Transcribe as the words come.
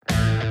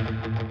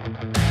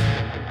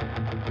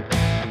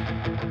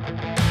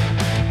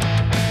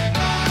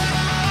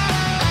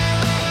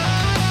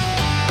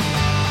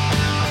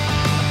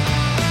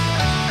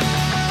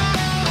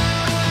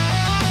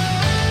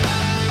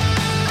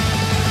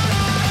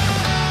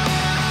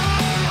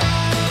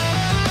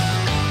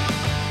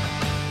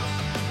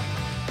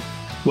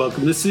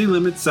Welcome to City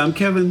Limits. I'm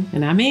Kevin.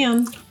 And I'm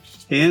Ann.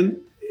 And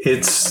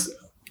it's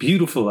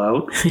beautiful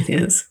out. It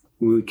is.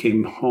 When we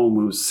came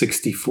home, it was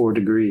 64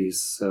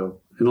 degrees. So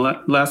in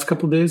the last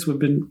couple of days, we're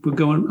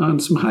going on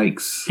some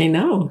hikes. I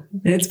know.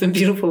 It's been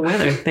beautiful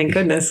weather. Thank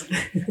goodness.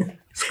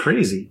 It's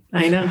crazy.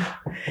 I know.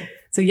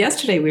 So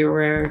yesterday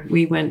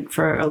we went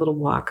for a little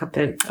walk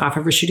off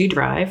of Rischuti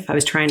Drive. I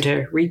was trying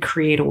to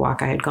recreate a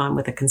walk I had gone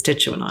with a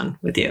constituent on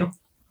with you.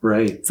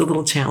 Right. It's a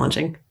little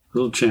challenging. A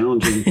little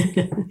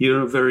challenging. You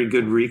don't have very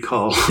good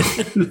recall.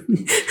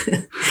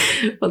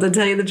 Well, to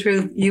tell you the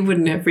truth, you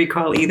wouldn't have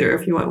recall either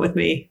if you went with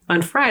me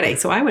on Friday.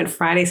 So I went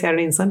Friday,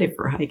 Saturday, and Sunday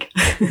for a hike.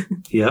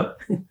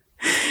 Yep.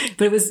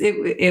 But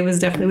it was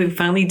definitely, we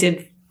finally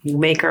did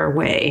make our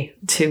way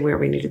to where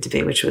we needed to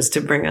be, which was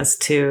to bring us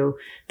to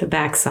the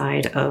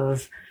backside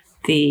of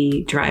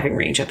the driving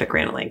range up at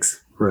Granite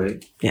Lakes.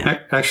 Right. Yeah.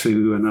 Actually,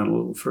 we went out a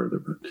little further,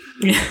 but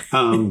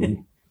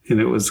and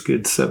it was a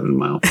good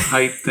 7-mile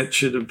hike that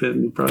should have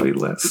been probably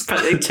less.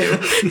 Probably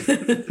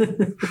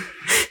 2.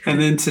 And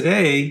then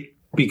today,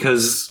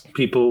 because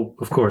people,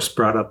 of course,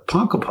 brought up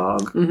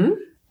Ponkapog,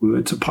 we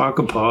went to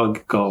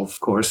Ponkapog Golf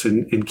Course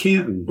in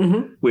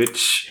Canton,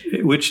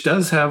 which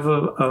does have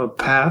a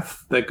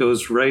path that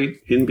goes right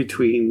in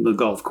between the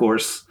golf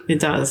course. It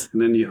does.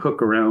 And then you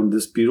hook around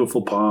this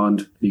beautiful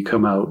pond. You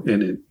come out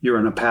and you're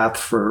on a path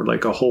for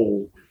like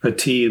a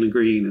tee and a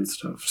green and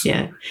stuff. So.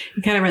 Yeah.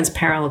 It kind of runs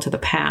parallel to the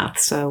path.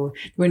 So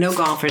there were no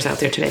golfers out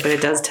there today, but it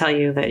does tell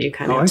you that you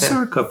kind of I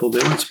saw a couple. They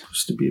weren't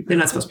supposed to be there. They're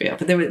not supposed to be out.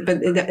 But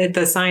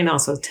the sign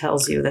also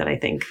tells you that, I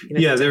think.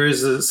 Yeah, there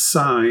is a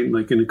sign,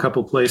 like in a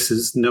couple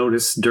places,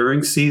 notice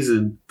during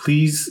season,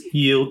 please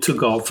yield to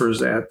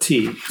golfers at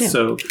tee. Yeah.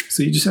 So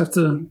you just have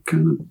to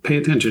kind of pay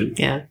attention.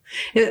 Yeah.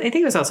 I think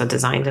it was also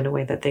designed in a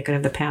way that they could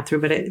have the path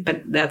through,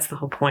 but that's the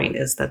whole point,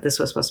 is that this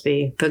was supposed to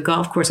be, the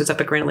golf courses up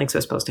at Granite Lakes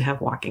was supposed to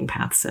have walking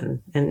paths,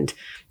 and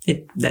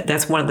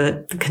that's one of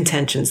the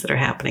contentions that are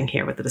happening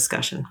here with the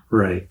discussion.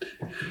 Right.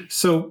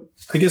 So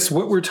I guess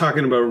what we're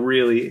talking about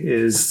really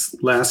is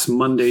last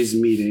Monday's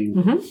meeting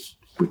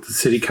with the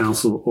City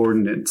Council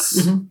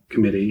Ordinance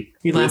Committee.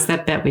 You lost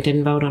that bet. We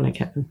didn't vote on it,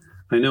 Kevin.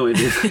 I know I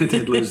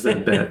did lose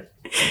that bet.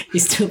 You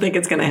still think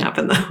it's going to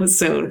happen, though,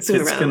 soon? It's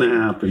going to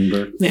happen,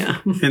 but yeah.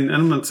 And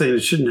I'm not saying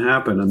it shouldn't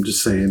happen. I'm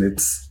just saying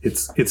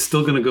it's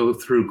still going to go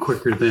through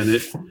quicker than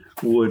it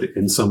would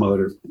in some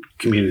other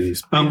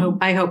communities. I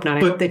hope not. I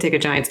hope they take a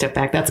giant step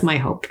back. That's my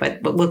hope,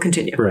 but we'll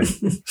continue. Right.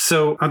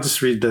 So I'll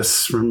just read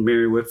this from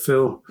Mary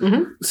Whitfield.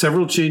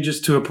 Several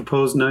changes to a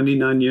proposed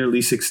 99-year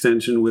lease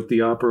extension with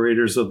the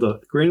operators of the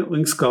Granite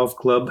Lakes Golf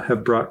Club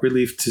have brought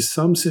relief to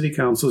some city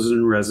councils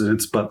and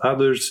residents, but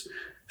others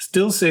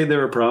still say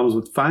there are problems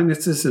with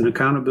finances and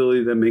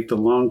accountability that make the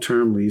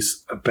long-term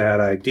lease a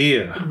bad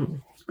idea.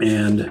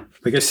 And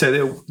like I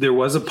said, there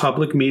was a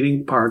public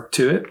meeting part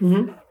to it,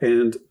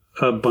 and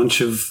a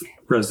bunch of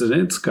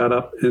residents got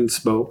up and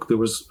spoke. There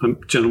was a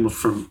gentleman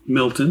from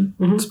Milton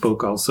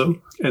spoke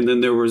also. And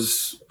then there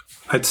was,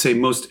 I'd say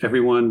most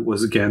everyone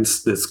was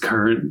against this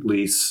current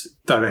lease,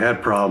 thought it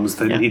had problems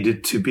that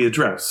needed to be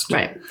addressed.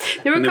 Right.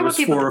 There were a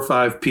 4 or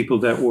 5 people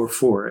that were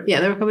for it.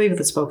 Yeah, there were a couple people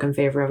that spoke in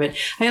favor of it.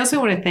 I also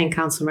want to thank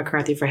Councilor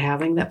McCarthy for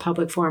having that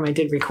public forum. I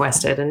did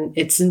request it, and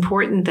it's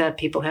important that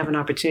people have an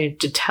opportunity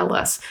to tell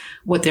us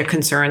what their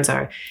concerns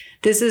are.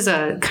 This is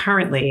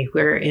currently,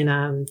 we're in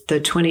the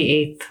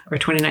 28th or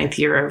 29th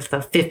year of the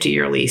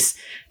 50-year lease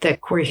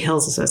that Quarry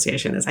Hills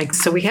Association is.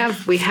 So we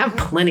have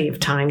plenty of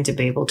time to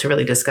be able to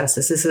really discuss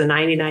this. This is a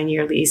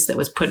 99-year lease that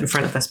was put in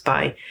front of us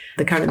by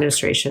the current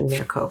administration,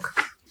 Mayor Koch.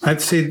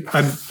 I'd say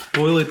I'd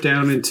boil it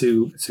down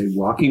into,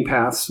 walking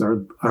paths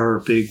are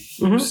a big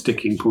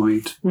sticking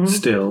point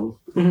still.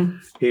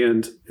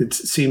 And it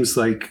seems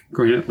like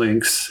Granite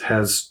Lakes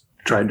has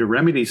tried to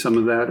remedy some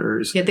of that,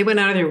 they went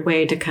out of their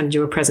way to kind of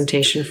do a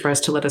presentation for us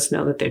to let us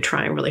know that they're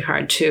trying really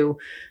hard to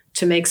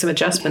make some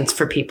adjustments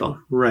for people.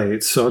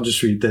 Right. So I'll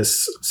just read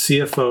this.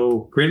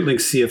 Granite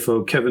Lakes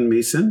CFO Kevin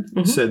Mason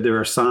said there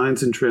are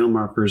signs and trail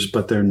markers,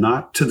 but they're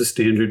not to the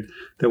standard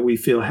that we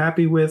feel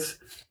happy with,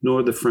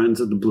 nor the Friends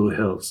of the Blue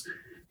Hills.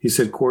 He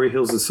said Quarry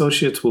Hills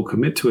Associates will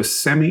commit to a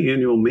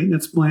semi-annual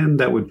maintenance plan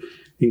that would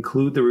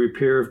include the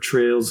repair of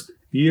trails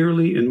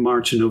yearly in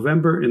March and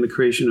November and the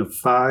creation of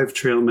 5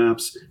 trail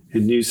maps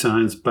and new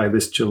signs by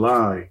this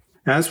July.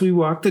 As we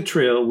walked the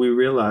trail, we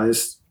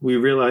realized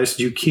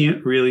you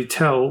can't really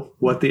tell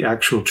what the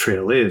actual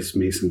trail is,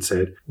 Mason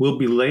said. We'll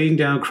be laying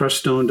down crushed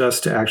stone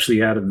dust to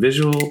actually add a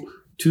visual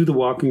to the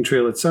walking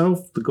trail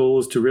itself. The goal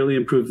is to really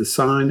improve the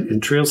sign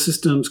and trail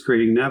systems,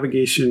 creating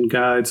navigation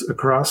guides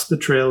across the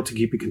trail to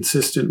keep it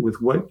consistent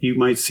with what you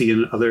might see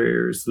in other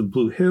areas. The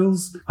Blue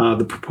Hills,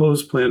 the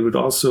proposed plan would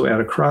also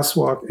add a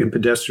crosswalk and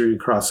pedestrian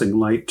crossing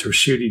light to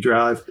Rischuti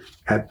Drive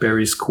at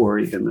Berry's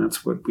Quarry, and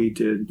that's what we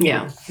did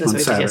that's on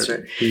what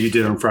Saturday. And you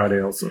did on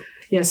Friday also.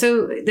 Yeah,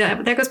 so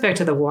that goes back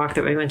to the walk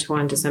that we went to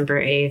on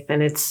December 8th,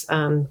 and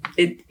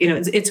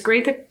it's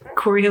great that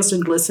Corey Hills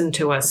did listen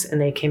to us, and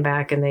they came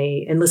back and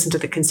listened to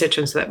the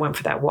constituents that went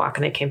for that walk,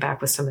 and they came back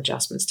with some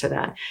adjustments to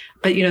that.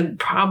 But the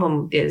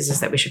problem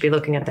is that we should be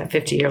looking at that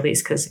 50-year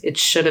lease because it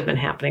should have been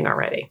happening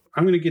already.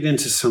 I'm going to get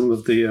into some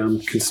of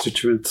the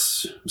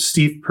constituents.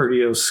 Steve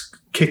Perdios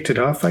kicked it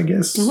off, I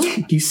guess.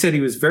 Mm-hmm. He said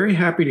he was very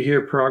happy to hear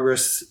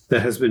progress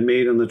that has been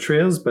made on the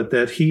trails, but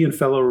that he and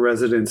fellow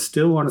residents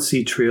still want to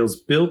see trails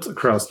built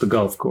across the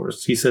golf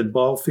course. He said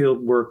ball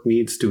field work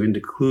needs to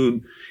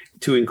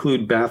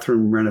include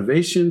bathroom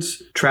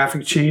renovations,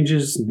 traffic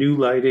changes, new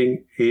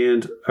lighting,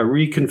 and a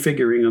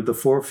reconfiguring of the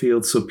 4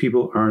 fields so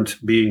people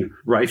aren't being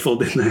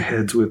rifled in the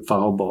heads with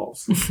foul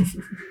balls.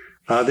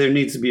 There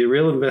needs to be a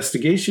real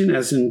investigation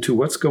as into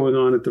what's going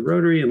on at the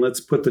Rotary, and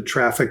let's put the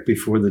traffic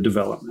before the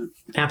development.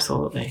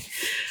 Absolutely.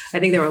 I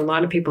think there were a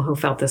lot of people who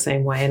felt the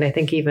same way. And I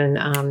think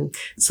even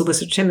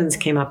Solicitor Timmons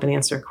came up and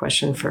answered a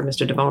question for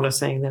Mr. DeVono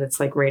saying that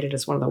it's rated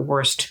as one of the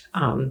worst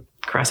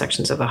cross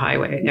sections of the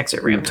highway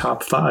exit ramp.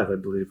 Top 5, I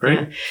believe,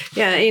 right?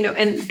 Yeah,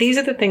 and these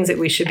are the things that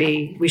we should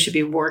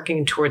be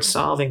working towards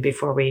solving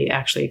before we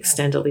actually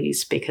extend a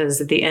lease, because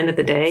at the end of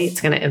the day,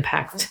 it's going to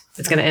impact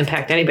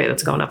anybody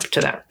that's going up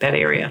to that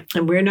area.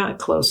 And we're not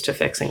close to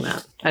fixing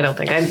that. I don't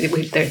think.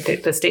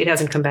 The state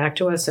hasn't come back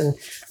to us, and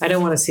I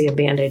don't want to see a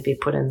Band-Aid be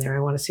put in there. I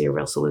want to see a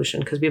real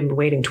solution because we've been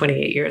waiting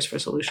 28 years for a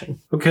solution.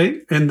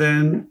 Okay. And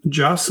then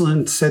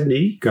Jocelyn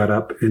Sedney got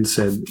up and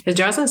said...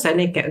 Jocelyn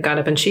Sedney got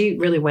up and she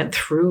really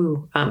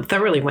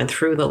thoroughly went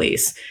through the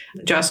lease.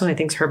 Jocelyn, I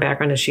think her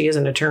background is she is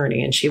an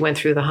attorney, and she went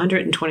through the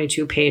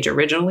 122-page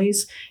original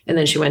lease, and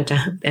then she went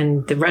to,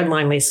 and the red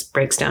line lease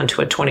breaks down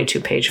to a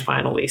 22-page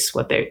final lease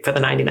for the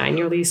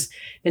 99-year lease.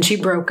 And she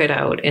broke it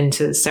out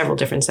into several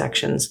different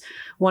sections,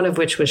 one of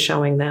which was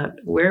showing that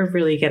we're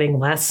really getting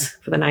less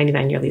for the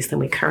 99-year lease than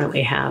we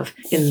currently have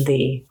in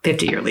the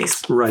 50-year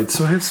lease. Right.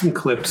 So I have some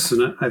clips,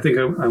 and I think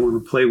I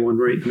want to play one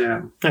right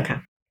now. Okay.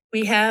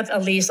 We have a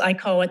lease, I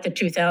call it the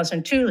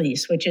 2002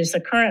 lease, which is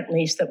the current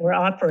lease that we're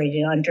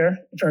operating under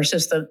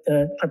versus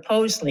the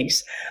proposed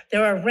lease.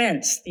 There are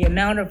rents, the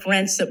amount of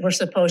rents that we're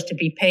supposed to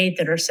be paid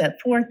that are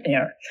set forth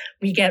there.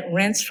 We get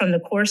rents from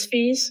the course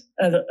fees,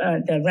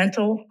 the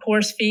rental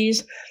course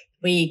fees.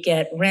 We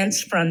get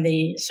rents from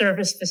the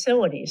service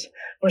facilities.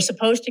 We're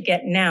supposed to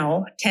get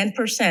now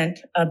 10%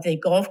 of the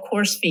golf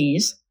course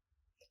fees,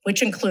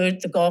 which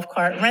include the golf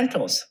cart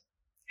rentals.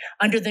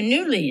 Under the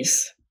new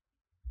lease,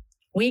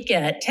 we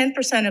get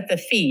 10% of the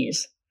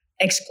fees,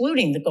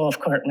 excluding the golf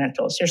cart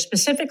rentals. They're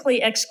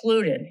specifically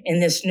excluded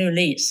in this new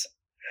lease.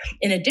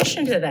 In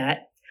addition to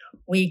that,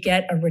 we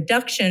get a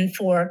reduction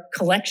for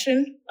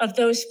collection of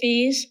those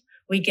fees.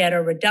 We get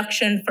a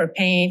reduction for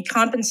paying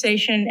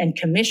compensation and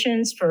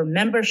commissions for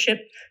membership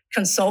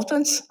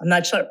consultants. I'm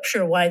not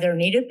sure why they're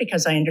needed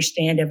because I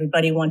understand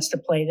everybody wants to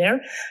play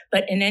there.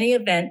 But in any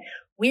event,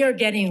 we are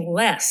getting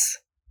less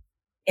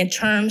in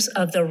terms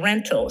of the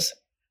rentals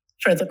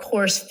for the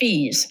course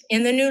fees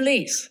in the new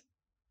lease.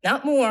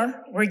 Not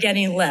more, we're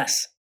getting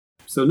less.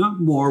 So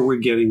not more, we're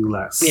getting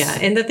less. Yeah,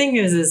 and the thing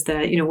is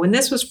that, when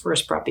this was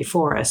first brought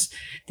before us,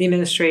 the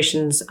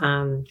administration's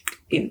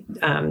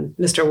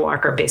Mr.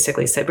 Walker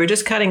basically said, we're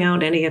just cutting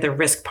out any of the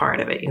risk part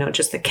of it,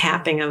 just the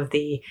capping of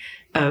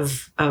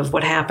of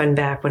what happened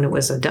back when it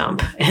was a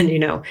dump. And,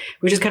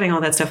 we're just cutting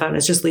all that stuff out and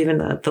it's just leaving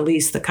the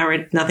lease, the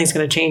current, nothing's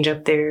going to change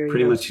up there.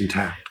 Pretty much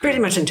intact. Pretty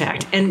much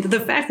intact. And the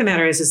fact of the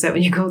matter is that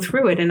when you go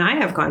through it, and I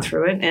have gone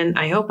through it, and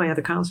I hope my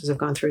other counselors have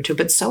gone through it too,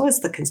 but so has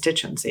the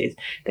constituencies.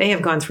 They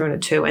have gone through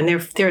it too. And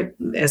they're,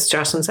 as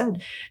Jocelyn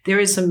said, there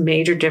is some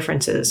major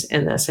differences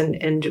in this.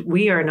 And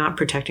we are not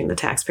protecting the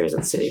taxpayers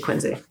of the city of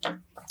Quincy.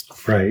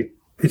 Right.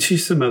 And she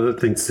has some other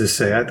things to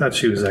say. I thought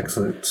she was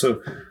excellent.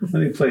 So let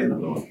me play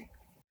another one.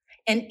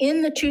 And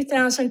in the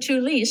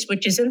 2002 lease,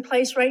 which is in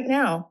place right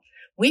now,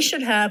 we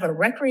should have a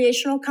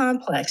recreational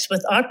complex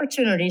with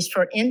opportunities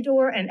for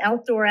indoor and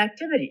outdoor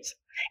activities.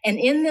 And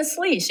in this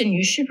lease, and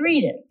you should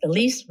read it, the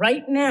lease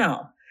right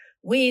now,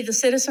 we, the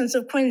citizens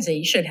of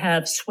Quincy, should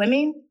have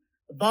swimming,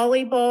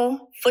 volleyball,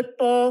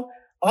 football,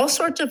 all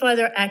sorts of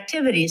other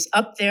activities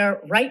up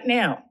there right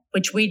now,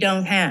 which we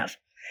don't have.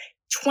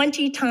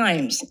 20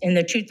 times in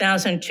the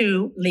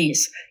 2002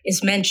 lease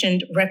is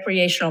mentioned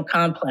recreational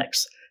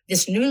complex.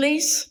 This new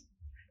lease,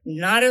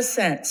 not a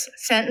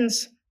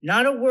sentence,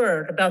 not a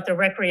word about the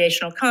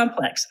recreational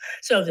complex.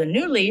 So the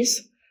new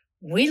lease,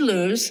 we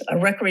lose a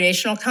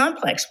recreational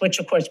complex, which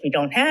of course we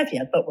don't have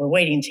yet, but we're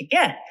waiting to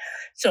get.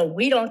 So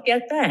we don't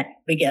get that.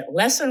 We get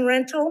less in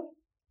rental,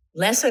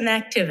 less in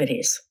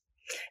activities.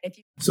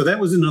 So that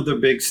was another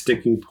big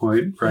sticking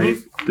point, right?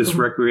 Mm-hmm. This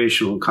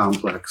recreational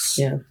complex.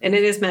 Yeah, and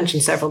it is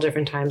mentioned several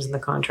different times in the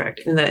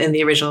contract, in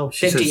the original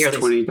 50-year lease.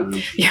 20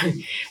 times. Yeah,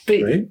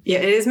 but right? Yeah,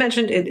 it is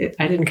mentioned.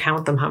 I didn't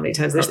count them how many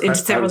times. There's in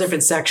several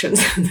different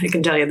sections. I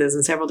can tell you there's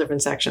in several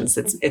different sections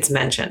it's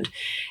mentioned.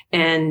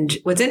 And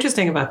what's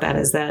interesting about that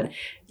is that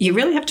you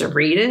really have to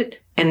read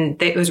it.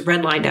 And it was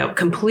redlined out,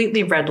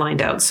 completely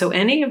redlined out. So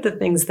any of the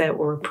things that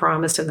were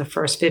promised in the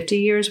first 50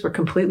 years were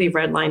completely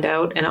redlined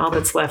out. And all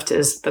that's left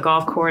is the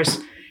golf course,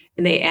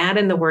 And they add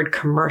in the word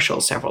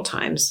commercial several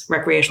times.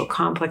 Recreational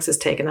complex is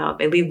taken out.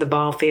 They leave the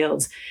ball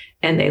fields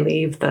and they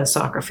leave the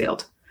soccer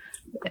field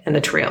and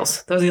the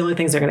trails. Those are the only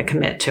things they're going to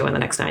commit to in the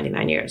next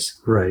 99 years.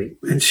 Right.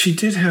 And she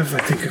did have, I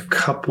think, a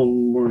couple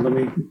more. Let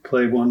me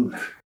play one.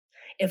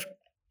 If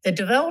the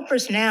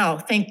developers now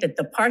think that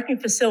the parking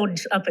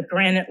facilities up at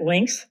Granite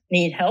Links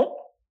need help,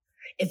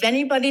 if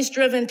anybody's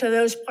driven to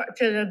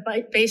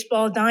the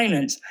baseball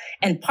diamonds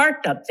and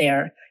parked up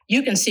there,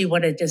 you can see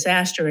what a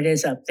disaster it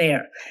is up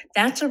there.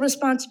 That's a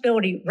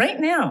responsibility right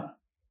now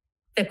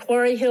that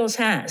Quarry Hills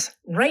has.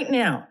 Right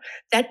now.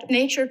 That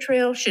nature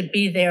trail should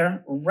be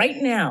there right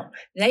now.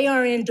 They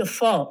are in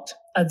default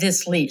of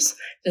this lease.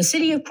 The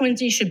city of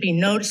Quincy should be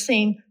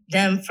noticing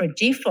them for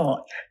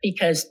default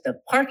because the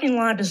parking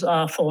lot is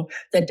awful.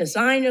 The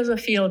design of the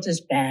fields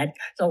is bad.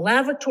 The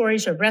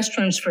lavatories or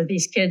restrooms for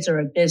these kids are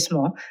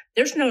abysmal.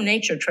 There's no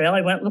nature trail. I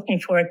went looking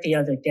for it the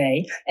other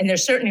day, and there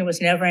certainly was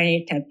never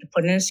any attempt to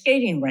put in a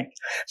skating rink.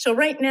 So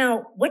right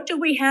now, what do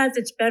we have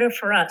that's better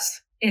for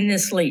us in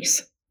this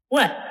lease?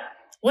 What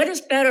is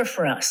better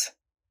for us?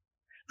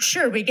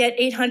 Sure, we get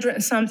 $800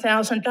 and some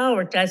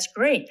 $1,000. That's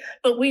great.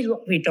 But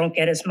we don't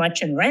get as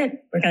much in rent.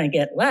 We're going to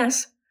get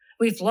less.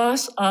 We've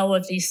lost all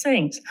of these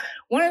things.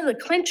 One of the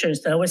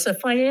clinchers, though, is the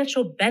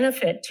financial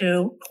benefit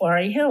to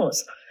Quarry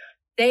Hills.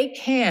 They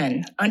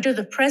can, under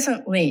the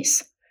present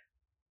lease,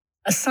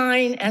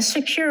 assign as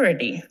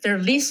security their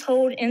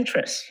leasehold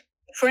interest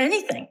for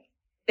anything.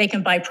 They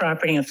can buy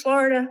property in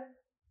Florida,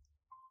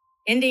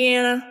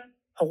 Indiana,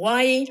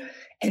 Hawaii,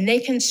 and they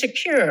can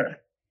secure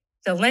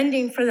the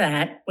lending for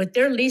that with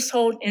their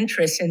leasehold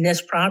interest in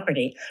this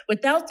property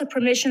without the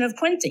permission of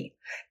Quincy.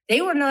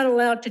 They were not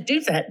allowed to do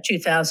that in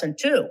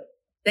 2002.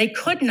 They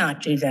could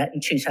not do that in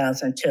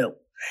 2002.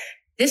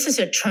 This is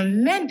a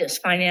tremendous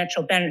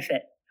financial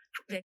benefit.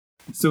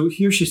 So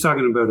here she's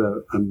talking about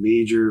a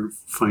major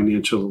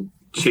financial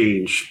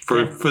change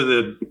for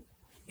the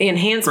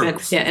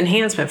enhancement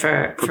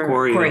for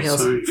Quarry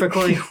Hills, for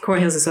Quarry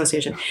Hills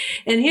Association.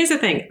 And here's the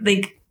thing,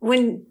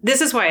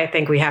 this is why I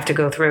think we have to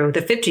go through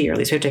the 50-year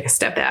lease. We have to take a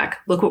step back,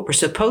 look what we're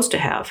supposed to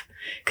have.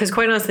 Because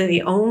quite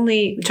honestly,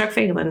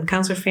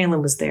 Councilor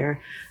Phelan was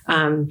there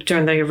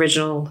during the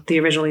original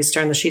lease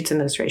during the Sheets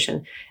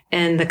administration.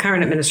 And the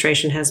current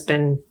administration has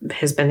been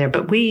there.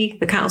 But we,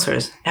 the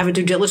councilors, have a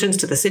due diligence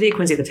to the city of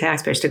Quincy, the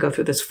taxpayers, to go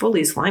through this full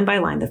lease, line by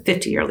line, the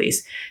 50-year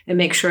lease, and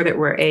make sure that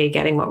we're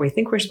getting what we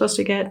think we're supposed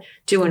to get,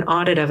 do an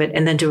audit of it,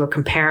 and then do a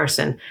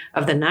comparison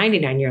of the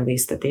 99-year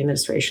lease that the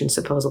administration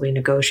supposedly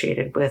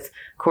negotiated with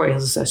Quarry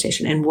Hills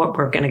Association and what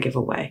we're going to give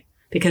away.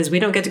 Because we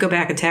don't get to go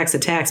back and tax the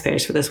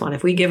taxpayers for this one.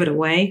 If we give it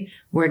away,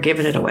 we're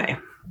giving it away.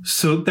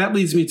 So that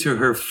leads me to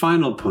her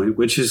final point,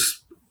 which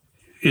is,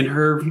 in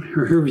her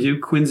view,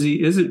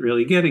 Quincy isn't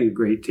really getting a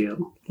great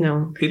deal.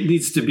 No. It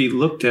needs to be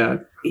looked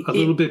at a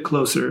little bit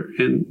closer,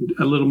 and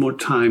a little more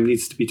time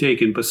needs to be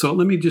taken. But so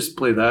let me just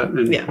play that.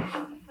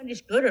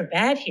 It's good or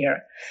bad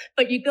here,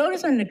 but you go to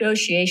the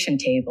negotiation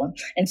table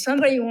and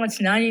somebody wants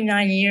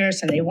 99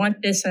 years and they want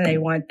this and they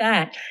want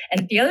that.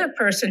 And the other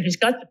person who's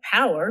got the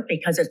power,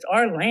 because it's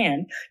our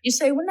land, you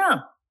say, well, no,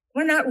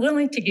 we're not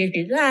willing to give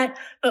you that,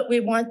 but we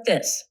want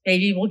this.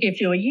 Maybe we'll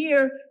give you a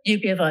year, you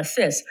give us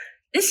this.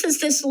 This is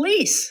this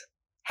lease.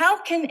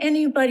 How can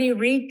anybody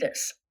read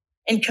this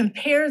and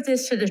compare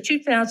this to the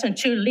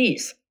 2002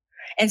 lease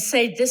and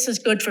say this is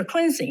good for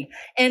Quincy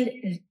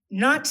and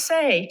not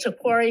say to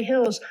Quarry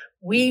Hills,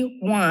 we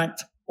want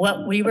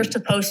what we were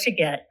supposed to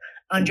get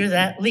under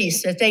that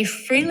lease that they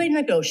freely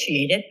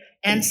negotiated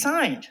and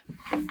signed.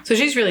 So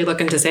she's really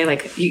looking to say,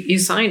 you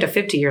signed a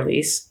 50-year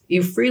lease.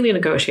 You freely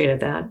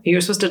negotiated that.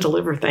 You're supposed to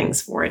deliver things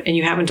for it, and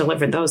you haven't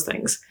delivered those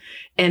things.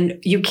 And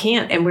you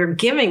can't, and we're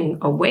giving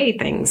away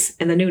things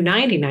in the new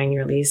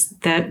 99-year lease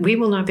that we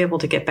will not be able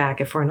to get back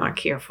if we're not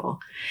careful.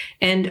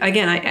 And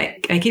again,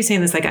 I keep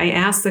saying this, I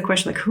asked the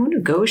question, who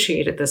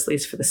negotiated this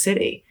lease for the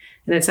city?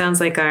 And it sounds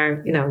like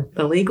the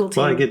legal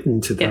team. Well, I get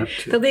into that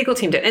too. The legal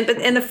team did.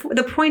 And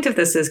the point of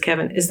this is,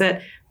 Kevin, is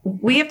that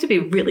we have to be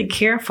really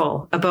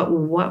careful about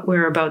what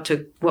we're about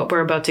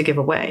to give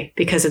away,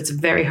 because it's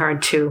very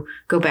hard to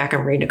go back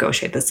and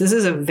renegotiate this. This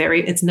is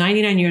it's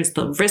 99 years.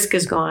 The risk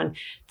is gone.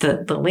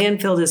 The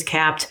landfill is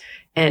capped.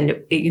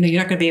 And you're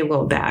not going to be able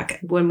to go back.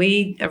 When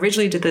we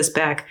originally did this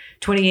back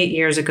 28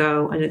 years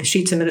ago under the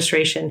Sheets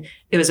administration,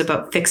 it was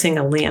about fixing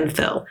a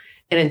landfill.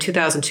 And in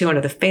 2002, under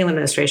the Phelan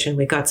administration,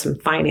 we got some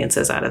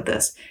finances out of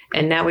this.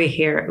 And now we're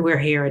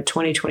here in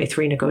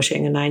 2023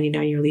 negotiating a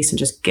 99-year lease and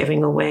just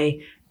giving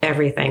away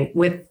everything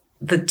with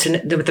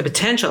the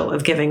potential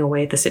of giving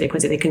away the city of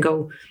Quincy. They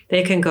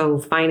can go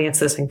finance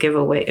this and give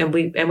away. And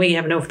we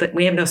have no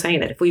say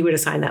in it if we were to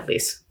sign that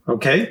lease.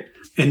 Okay.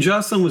 And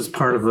Jocelyn was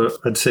part of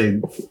I'd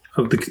say,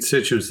 of the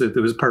constituents that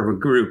was part of a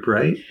group,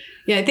 right?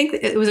 Yeah, I think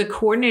it was a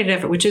coordinated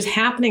effort, which is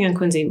happening in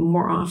Quincy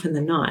more often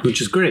than not.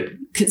 Which is great.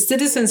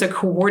 Citizens are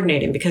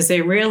coordinating because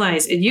they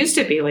realize it used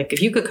to be like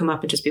if you could come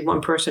up and just be one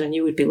person and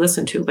you would be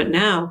listened to. But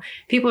now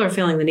people are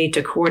feeling the need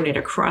to coordinate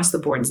across the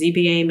board.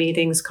 ZBA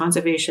meetings,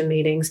 conservation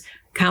meetings,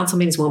 council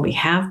meetings. When we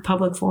have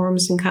public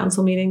forums and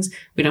council meetings,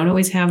 we don't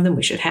always have them.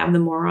 We should have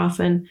them more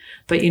often.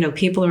 But,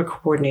 people are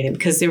coordinating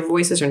because their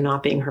voices are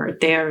not being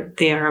heard. They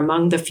are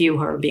among the few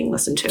who are being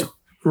listened to.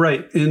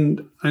 Right.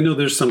 And I know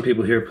there's some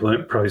people here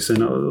probably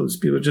saying, oh, those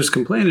people are just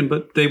complaining,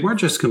 but they weren't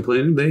just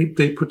complaining.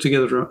 They put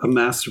together a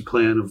master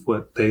plan of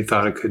what they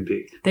thought it could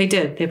be. They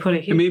did. They put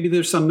it here. And maybe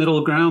there's some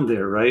middle ground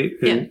there, right?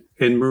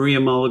 And Maria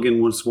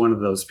Mulligan was one of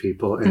those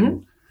people.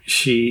 And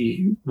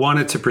she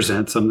wanted to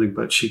present something,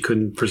 but she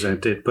couldn't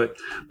present it.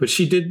 But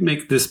she did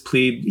make this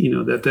plea,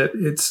 that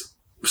it's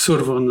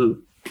sort of on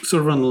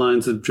the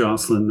lines of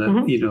Jocelyn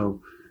that,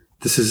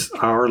 this is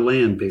our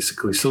land,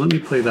 basically. So let me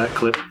play that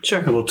clip. Sure.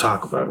 And we'll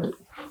talk about it.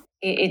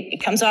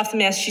 It comes off the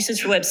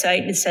Massachusetts website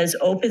and it says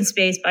open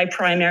space by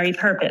primary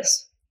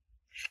purpose.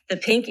 The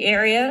pink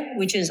area,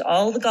 which is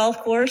all the golf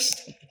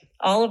course,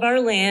 all of our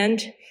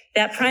land,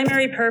 that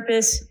primary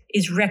purpose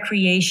is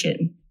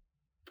recreation.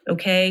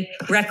 Okay?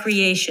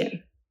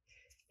 Recreation.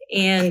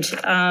 And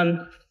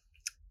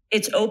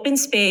it's open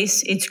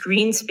space, it's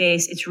green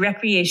space, it's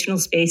recreational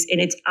space,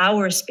 and it's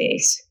our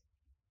space.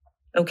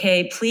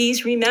 Okay?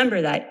 Please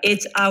remember that.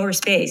 It's our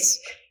space.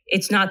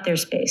 It's not their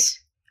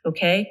space.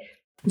 Okay?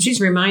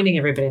 She's reminding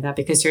everybody of that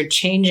because they're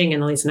changing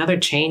in the lease. Another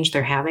change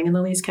they're having in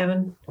the lease,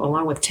 Kevin,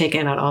 along with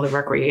taking out all the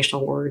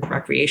recreational word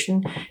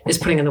recreation, is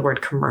putting in the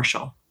word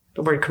commercial.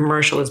 The word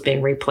commercial is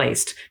being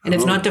replaced. And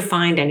it's not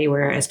defined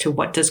anywhere as to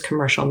what does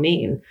commercial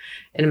mean.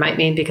 And it might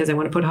mean because I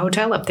want to put a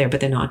hotel up there,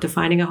 but they're not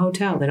defining a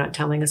hotel. They're not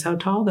telling us how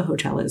tall the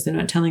hotel is. They're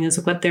not telling us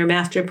what their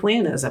master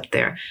plan is up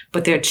there.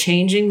 But they're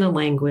changing the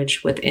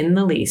language within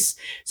the lease.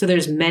 So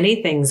there's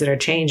many things that are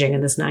changing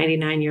in this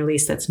 99-year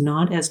lease that's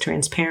not as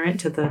transparent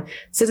to the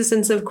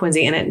citizens of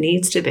Quincy. And it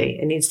needs to be.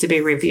 It needs to be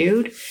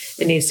reviewed.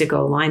 It needs to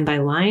go line by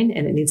line,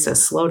 and it needs to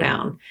slow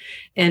down.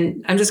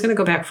 And I'm just going to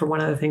go back for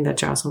one other thing that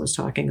Jocelyn was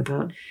talking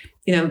about.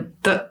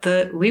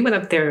 We went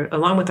up there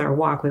along with our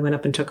walk. We went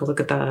up and took a look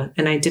at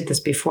and I did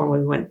this before when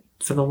we went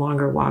for the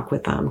longer walk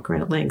with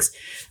Granite Links,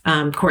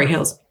 Quarry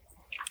Hills.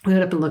 We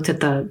went up and looked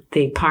at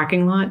the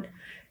parking lot,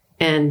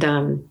 and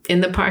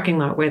in the parking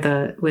lot where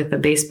the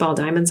baseball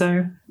diamonds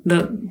are,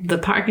 the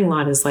parking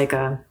lot is like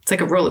a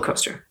roller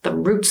coaster. The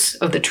roots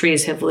of the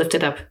trees have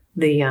lifted up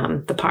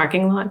the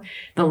parking lot.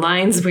 The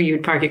lines where you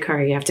would park your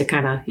car, you have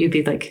to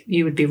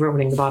you would be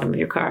ruining the bottom of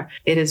your car.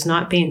 It is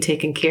not being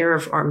taken care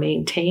of or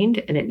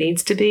maintained, and it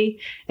needs to be.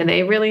 And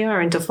they really are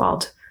in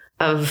default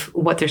of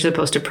what they're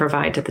supposed to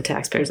provide to the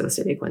taxpayers of the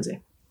city of Quincy.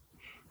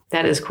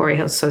 That is Quarry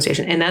Hills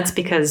Association. And that's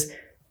because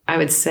I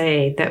would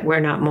say that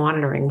we're not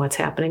monitoring what's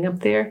happening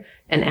up there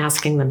and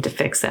asking them to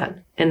fix that.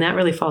 And that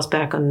really falls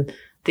back on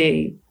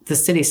the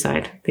city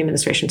side, the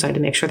administration side, to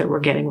make sure that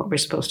we're getting what we're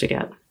supposed to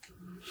get.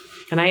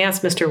 And I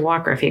asked Mr.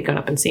 Walker if he had gone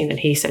up and seen it.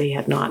 He said he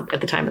had not at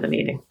the time of the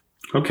meeting.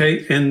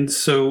 Okay. And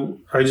so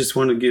I just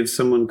want to give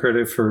someone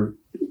credit for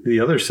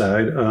the other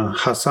side.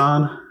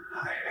 Hassan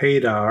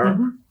Haidar.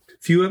 Mm-hmm.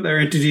 Few other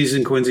entities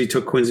in Quincy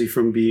took Quincy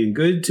from being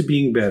good to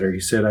being better.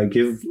 He said, I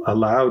give a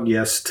loud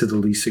yes to the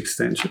lease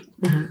extension.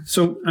 Mm-hmm.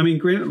 So,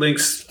 Granite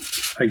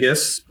Links, I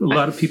guess a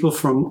lot of people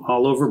from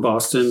all over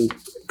Boston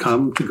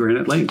come to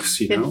Granite Links,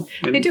 And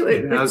they do.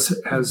 It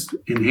has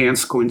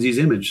enhanced Quincy's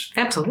image.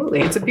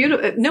 Absolutely. It's a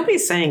beautiful,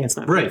 nobody's saying it's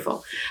not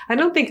beautiful. Right.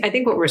 I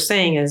think what we're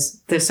saying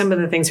is there's some of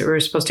the things that we were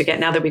supposed to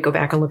get now that we go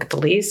back and look at the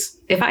lease.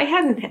 If I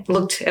hadn't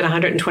looked at a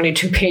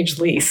 122-page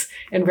lease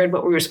and read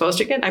what we were supposed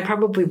to get, I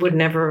probably would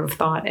never have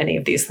thought any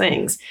of these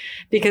things.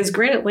 Because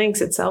Granite Links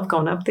itself,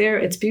 going up there,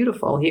 it's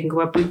beautiful. You can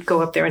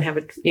go up there and have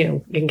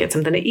you can get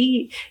something to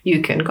eat.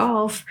 You can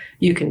golf.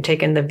 You can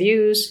take in the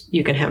views.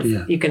 You can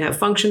have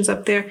functions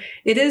up there.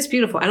 It is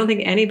beautiful. I don't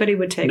think anybody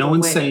would take away. No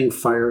one's saying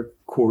fire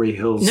Quarry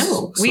Hills.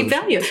 No, we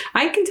value.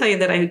 I can tell you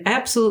that I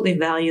absolutely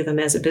value them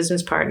as a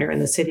business partner in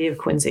the city of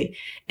Quincy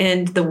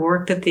and the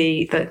work that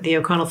the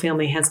O'Connell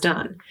family has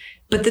done.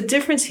 But the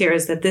difference here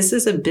is that this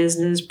is a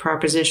business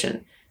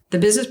proposition. The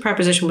business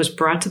proposition was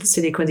brought to the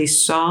city of Quincy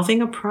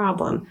solving a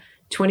problem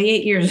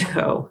 28 years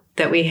ago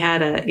that we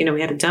had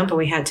a dump,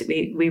 and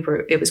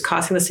it was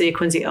costing the city of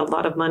Quincy a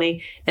lot of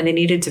money, and they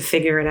needed to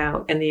figure it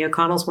out. And the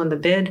O'Connells won the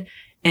bid,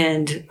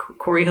 and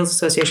Quarry Hills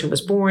Association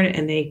was born,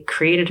 and they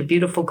created a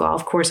beautiful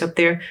golf course up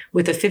there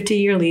with a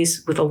 50-year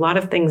lease with a lot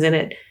of things in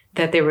it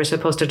that they were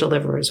supposed to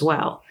deliver as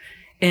well.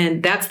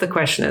 And that's the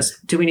question is,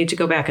 do we need to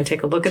go back and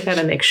take a look at that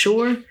and make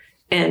sure?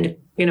 And,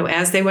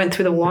 as they went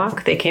through the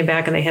walk, they came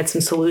back and they had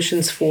some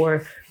solutions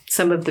for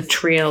some of the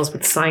trails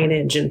with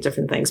signage and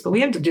different things. But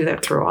we have to do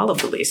that through all of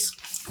the lease.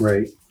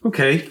 Right.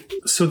 Okay.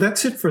 So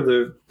that's it for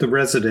the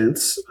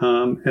residents.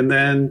 And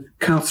then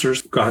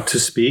councilors got to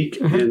speak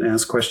and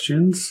ask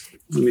questions.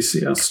 Let me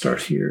see. I'll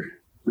start here.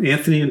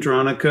 Anthony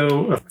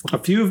Andronico, a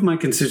few of my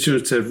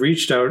constituents have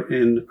reached out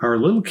and are a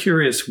little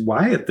curious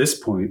why at this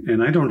point,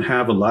 and I don't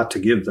have a lot to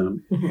give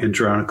them.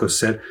 Andronico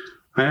said,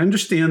 I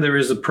understand there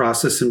is a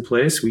process in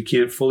place. We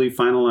can't fully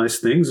finalize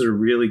things or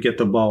really get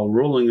the ball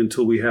rolling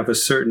until we have a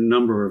certain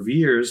number of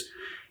years.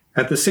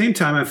 At the same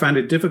time, I find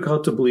it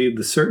difficult to believe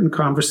that certain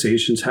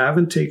conversations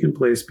haven't taken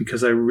place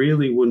because I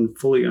really wouldn't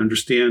fully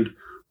understand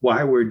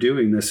why we're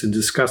doing this and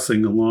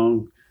discussing a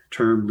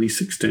long-term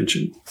lease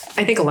extension.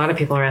 I think a lot of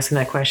people are asking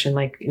that question,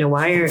 like,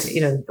 why are,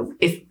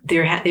 if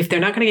they're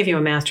not going to give you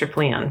a master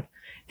plan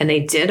and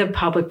they did a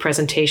public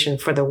presentation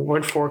for the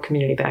Ward 4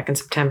 community back in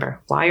September,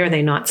 why are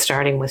they not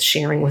starting with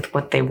sharing with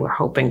what they were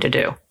hoping to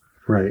do?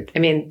 Right. I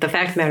mean, the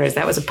fact of the matter is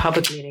that was a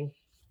public meeting.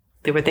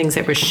 There were things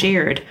that were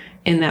shared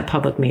in that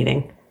public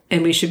meeting,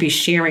 and we should be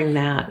sharing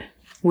that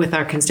with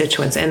our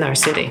constituents and our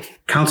city.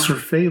 Councillor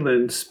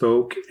Phelan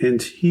spoke,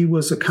 and he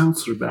was a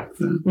councillor back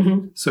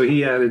then. So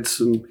he added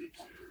some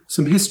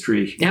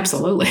history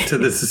Absolutely. to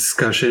this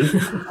discussion.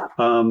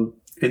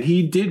 And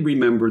he did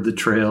remember the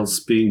trails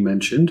being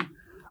mentioned.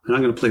 And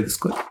I'm going to play this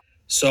clip.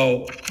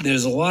 So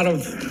there's a lot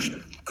of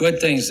good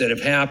things that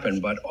have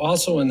happened, but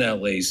also in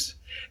that lease,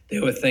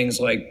 there were things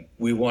like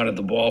we wanted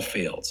the ball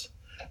fields.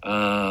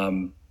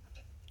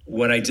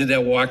 When I did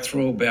that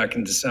walkthrough back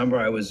in December,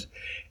 I was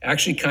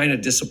actually kind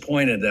of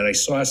disappointed that I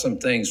saw some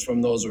things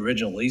from those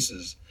original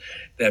leases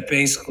that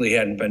basically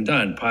hadn't been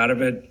done. Part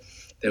of it,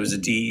 there was a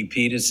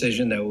DEP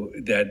decision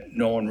that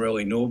no one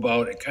really knew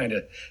about. It kind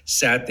of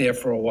sat there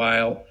for a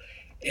while.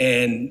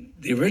 And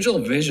the original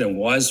vision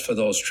was for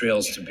those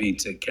trails to be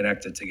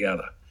connected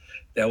together.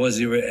 That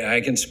was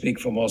I can speak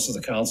for most of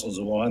the councils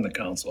who were on the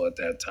council at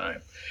that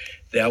time.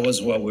 That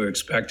was what we were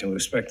expecting. We were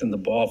expecting the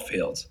ball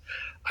fields.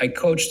 I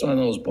coached on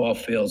those ball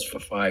fields for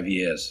 5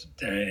 years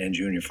in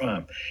Junior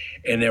Farm,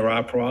 and there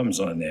are problems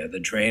on there. The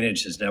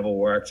drainage has never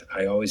worked.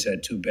 I always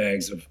had 2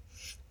 bags of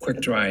quick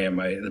dry in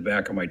the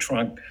back of my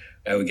trunk.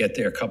 I would get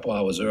there a couple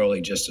hours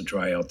early just to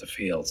dry out the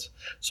fields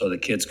so the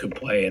kids could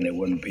play and it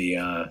wouldn't be.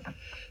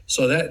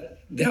 So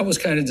that was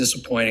kind of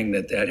disappointing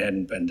that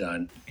hadn't been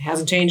done. It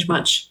hasn't changed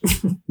much.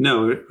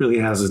 No, it really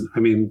hasn't. I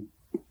mean,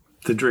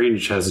 the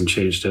drainage hasn't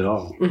changed at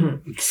all.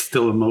 It's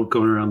still a moat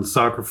going around the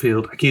soccer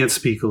field. I can't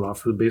speak a lot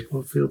for the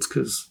baseball fields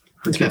because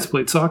our kids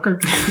played soccer.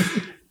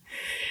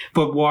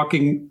 But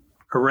walking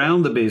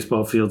around the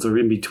baseball fields or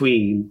in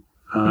between,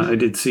 I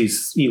did see,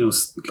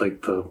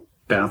 like the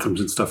bathrooms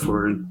and stuff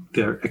where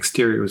their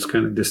exterior was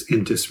kind of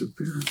in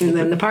disrepair. And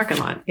then the parking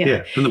lot.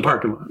 Yeah, in the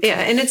parking lot.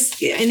 Yeah, and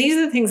these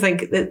are the things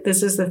like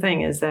this is the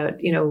thing is that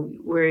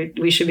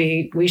we should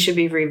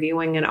be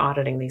reviewing and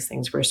auditing these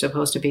things. We're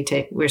supposed to be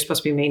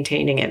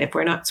maintaining it. If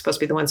we're not supposed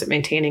to be the ones that are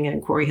maintaining it,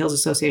 and Quarry Hills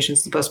Association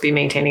is supposed to be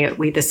maintaining it,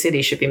 we the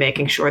city should be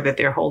making sure that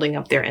they're holding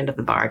up their end of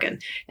the bargain,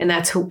 and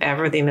that's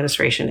whoever the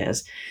administration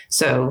is.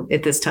 So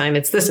at this time,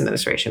 it's this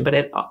administration, but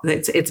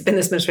it's been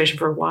this administration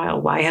for a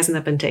while. Why hasn't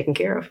that been taken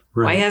care of?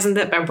 Right. Why hasn't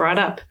that been brought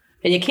up?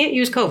 And you can't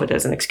use COVID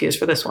as an excuse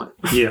for this one.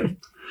 Yeah.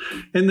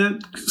 And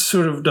that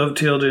sort of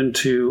dovetailed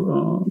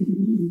into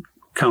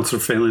Councillor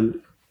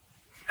Phelan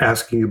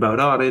asking about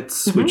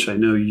audits, which I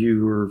know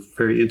you were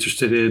very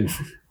interested in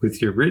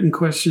with your written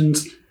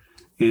questions.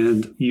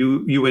 And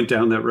you went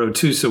down that road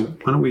too. So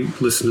why don't we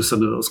listen to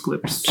some of those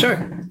clips? Sure.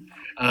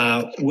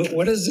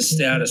 What is the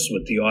status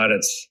with the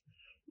audits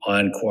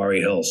on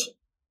Quarry Hills?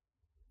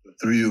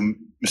 Through you,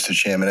 Mr.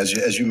 Chairman,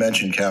 as you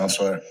mentioned,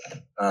 Councillor,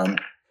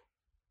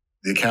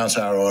 the accounts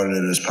are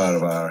audited as part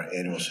of our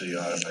annual city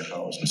audit by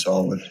Powers &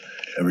 Sullivan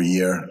every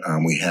year.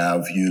 We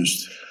have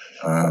used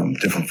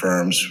different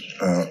firms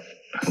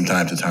from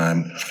time to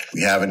time.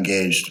 We have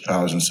engaged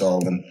Powers &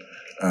 Sullivan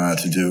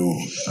to do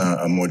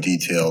a more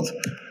detailed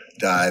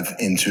dive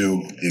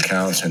into the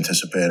accounts,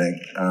 anticipating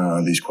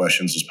these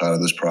questions as part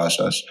of this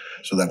process.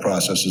 So that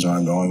process is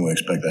ongoing. We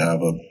expect to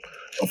have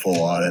a full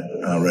audit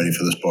ready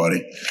for this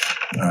body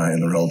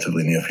in the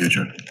relatively near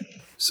future.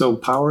 So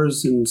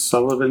Powers &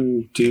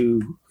 Sullivan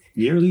do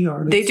yearly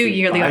audits? They do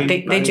yearly.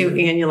 They do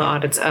annual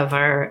audits of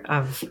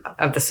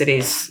the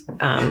city's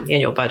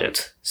annual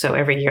budget. So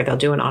every year they'll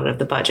do an audit of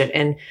the budget,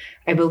 and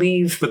I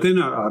believe. But they're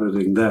not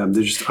auditing them;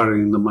 they're just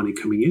auditing the money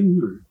coming in.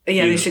 Or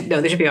yeah, they should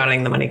be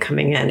auditing the money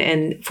coming in,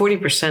 and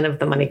 40% of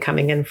the money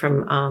coming in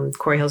from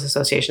Quarry Hills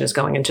Association is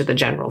going into the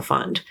general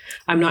fund.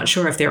 I'm not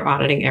sure if they're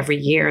auditing every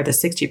year the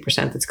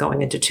 60% that's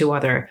going into two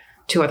other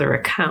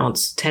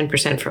accounts,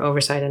 10% for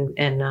oversight and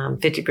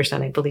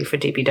 50%, I believe, for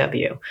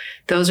DPW.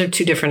 Those are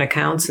 2 different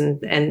accounts.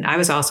 And I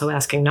was also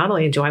asking, not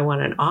only do I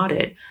want an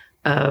audit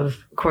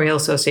of Quarry Hill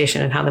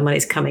Association and how the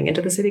money's coming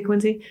into the city of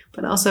Quincy,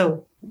 but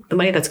also the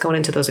money that's going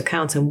into those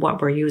accounts and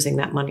what we're using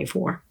that money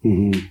for.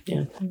 Mm-hmm.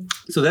 Yeah.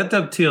 So that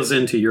dovetails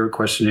into your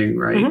questioning,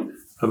 right,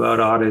 about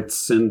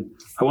audits. And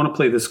I want to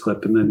play this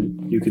clip, and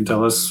then you can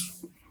tell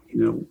us,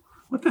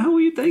 what the hell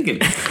were you thinking?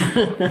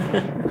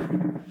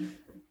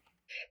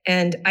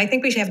 And I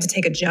think we should have to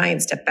take a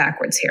giant step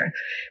backwards here,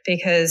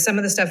 because some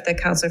of the stuff that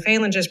Councillor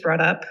Phelan just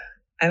brought up,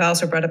 I've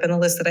also brought up in the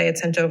list that I had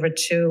sent over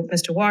to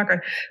Mr.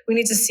 Walker, we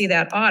need to see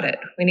that audit.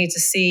 We need to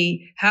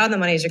see how the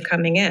monies are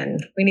coming in.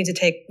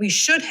 We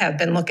should have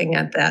been looking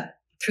at that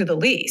through the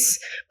lease,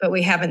 but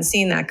we haven't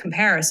seen that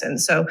comparison.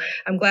 So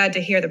I'm glad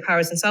to hear that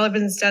Powers and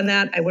Sullivan's done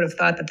that. I would have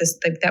thought that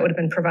that would have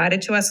been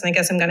provided to us. And I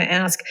guess I'm going to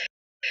ask,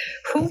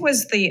 who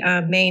was the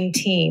main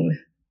team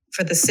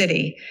for the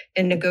city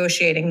in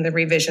negotiating the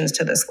revisions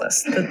to this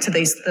list,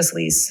 this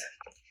lease?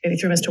 Maybe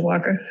through Mr.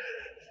 Walker?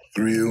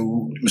 Through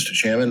you, Mr.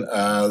 Chairman,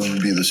 it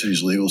would be the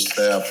city's legal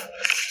staff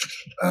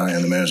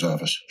and the mayor's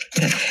office.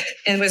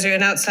 And was there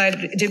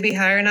did we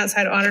hire an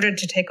outside auditor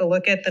to take a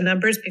look at the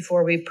numbers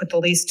before we put the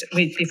lease,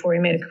 before we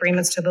made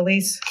agreements to the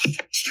lease?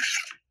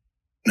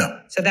 No.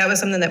 So that was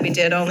something that we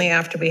did only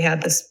after we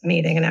had this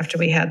meeting and after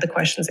we had the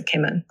questions that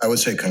came in? I would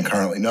say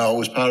concurrently. No, it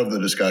was part of the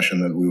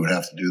discussion that we would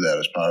have to do that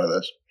as part of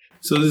this.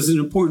 So there's an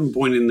important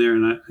point in there,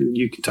 and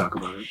you can talk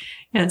about it.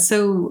 Yeah.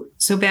 So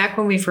back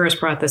when we first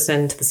brought this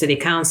into the city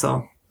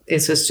council,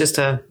 this was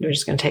we're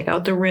just going to take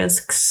out the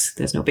risks.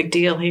 There's no big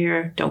deal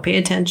here. Don't pay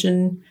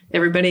attention,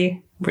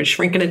 everybody. We're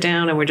shrinking it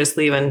down, and we're just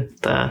leaving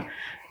the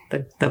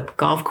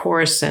golf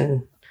course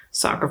and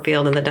soccer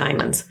field and the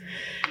diamonds.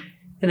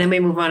 And then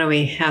we move on and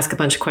we ask a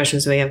bunch of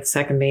questions. We have the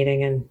second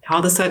meeting, and all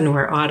of a sudden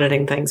we're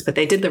auditing things. But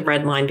they did the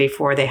red line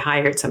before they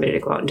hired somebody to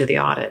go out and do the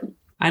audit.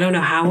 I don't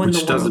know how in the world.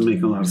 Which doesn't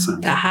make a lot of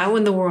sense. How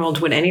in the world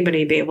would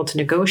anybody be able to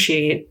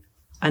negotiate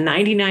a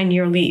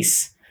 99-year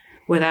lease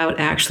without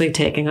actually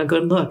taking a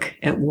good look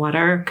at what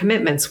our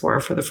commitments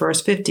were for the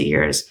first 50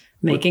 years,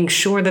 making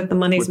sure that the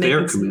money's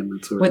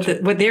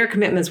what their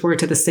commitments were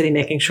to the city,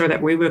 making sure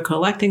that we were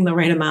collecting the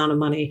right amount of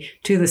money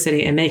to the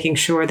city, and making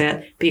sure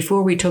that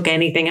before we took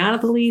anything out of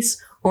the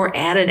lease or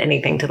added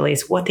anything to the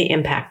lease, what the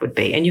impact would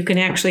be. And you can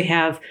actually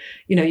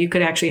you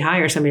could actually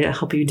hire somebody to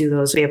help you do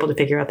those, be able to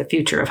figure out the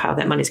future of how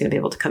that money's going to be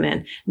able to come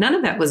in. None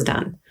of that was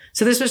done.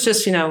 So this was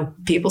just,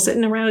 people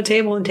sitting around a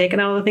table and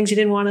taking out all the things you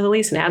didn't want in the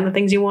lease and adding the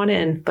things you want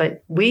in.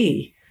 But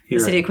we, the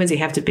city of Quincy,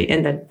 have to be,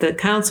 and the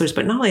councilors,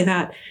 but not only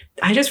that,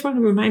 I just want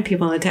to remind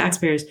people and the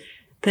taxpayers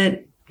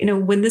that,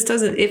 when this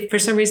doesn't, if for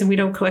some reason we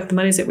don't collect the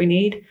monies that we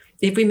need,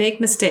 if we make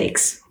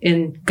mistakes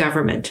in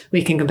government,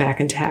 we can go back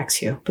and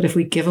tax you. But if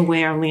we give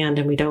away our land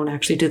and we don't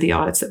actually do the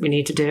audits that we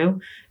need to do,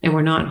 and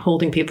we're not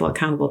holding people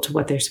accountable to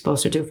what they're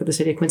supposed to do for the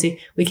city of Quincy,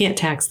 we can't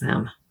tax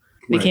them.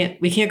 We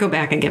can't go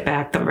back and get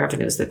back the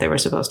revenues that they were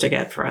supposed to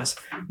get for us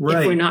if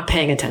we're not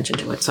paying attention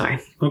to it. Sorry.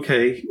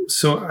 Okay.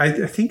 So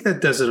I think that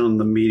does it on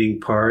the meeting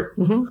part.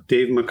 Mm-hmm.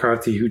 Dave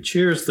McCarthy, who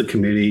chairs the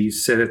committee,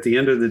 said at the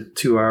end of the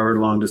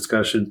 2-hour-long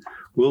discussion,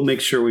 we'll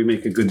make sure we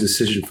make a good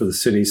decision for the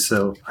city.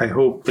 So I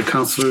hope the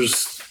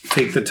councilors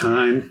take the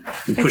time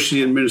and push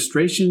the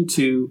administration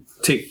to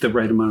take the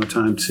right amount of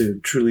time to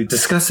truly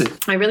discuss it.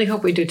 I really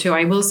hope we do too.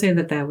 I will say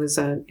that was,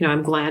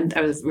 I'm glad.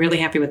 I was really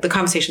happy with the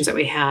conversations that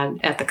we had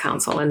at the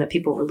council, and that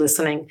people were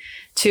listening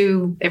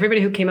to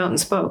everybody who came out and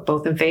spoke,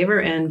 both in favor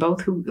and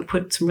both who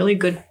put some really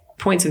good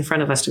points in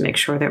front of us to make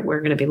sure that we're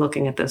going to be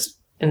looking at this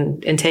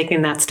and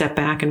taking that step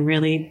back and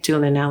really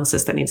doing the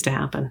analysis that needs to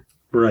happen.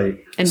 Right.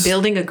 And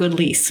building a good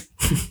lease.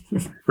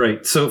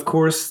 Right. So, of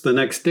course, the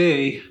next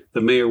day, the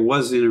mayor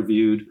was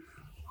interviewed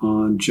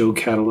on Joe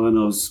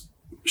Catalano's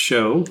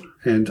show,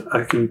 and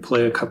I can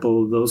play a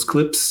couple of those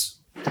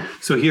clips.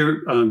 So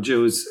here,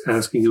 Joe's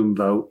asking him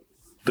about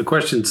the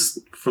questions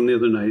from the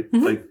other night,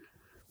 like,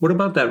 what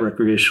about that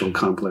recreational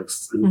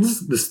complex? And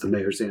this is the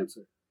mayor's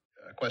answer.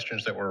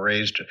 Questions that were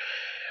raised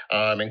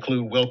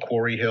include, will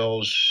Quarry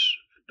Hills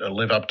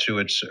live up to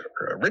its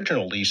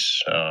original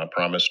lease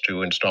promise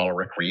to install a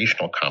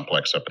recreational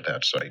complex up at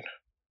that site?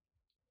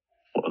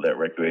 Well, that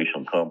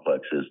recreational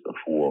complex is the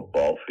 4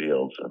 ball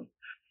fields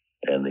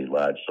and the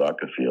large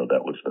soccer field.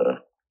 That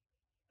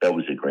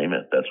was the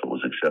agreement. That's what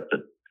was accepted.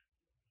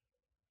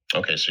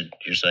 Okay, so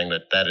you're saying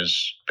that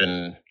has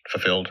been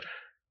fulfilled?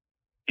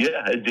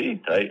 Yeah,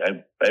 indeed.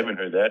 I haven't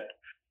heard that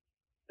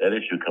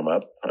issue come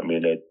up. I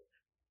mean,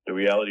 the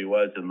reality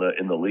was in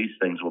the lease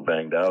things were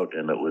banged out,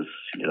 and it was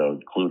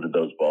included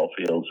those ball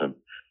fields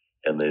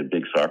and the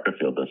big soccer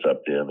field that's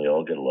up there, and they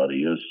all get a lot of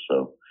use.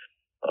 So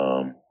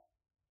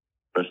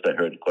first I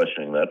heard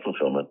questioning that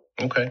fulfillment.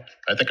 Okay,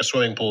 I think a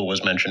swimming pool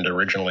was mentioned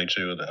originally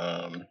too, but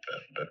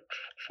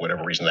for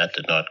whatever reason that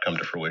did not come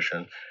to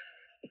fruition.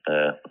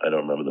 I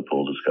don't remember the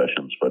pool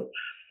discussions, but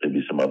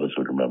maybe some others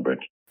would remember it.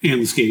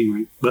 And the skating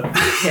rink, but.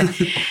 Yeah.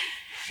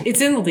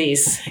 It's in the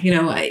lease.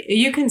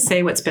 You can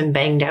say what's been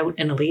banged out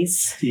in a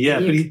lease. Yeah,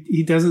 but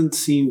he doesn't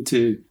seem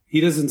to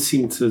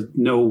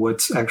know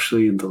what's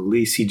actually in the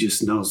lease. He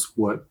just knows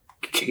what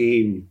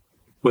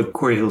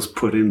Quarry Hills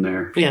put in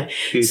there. Yeah.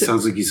 It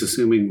sounds like he's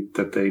assuming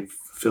that they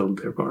fulfilled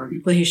their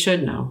bargain. Well, he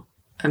should know.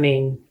 I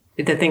mean,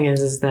 the thing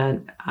is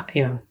that,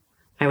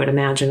 I would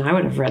imagine I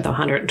would have read the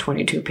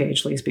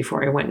 122-page lease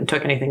before I went and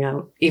took anything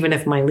out. Even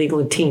if my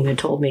legal team had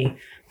told me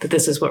that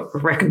this is what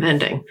we're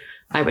recommending,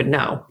 I would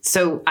know.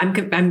 So I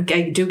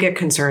do get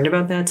concerned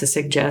about that, to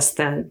suggest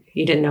that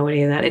he didn't know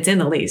any of that. It's in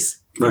the lease.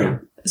 Right.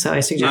 So I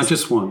suggest Not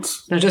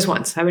just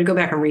once. I would go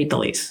back and read the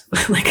lease.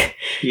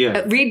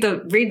 Read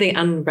the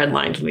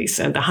unredlined lease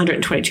and the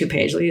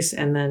 122-page lease,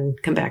 and then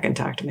come back and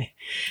talk to me.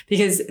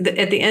 Because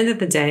at the end of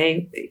the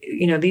day,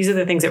 these are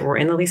the things that were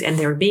in the lease, and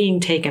they're being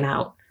taken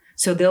out.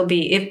 So there'll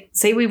be, if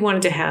say we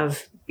wanted to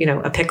have,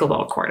 a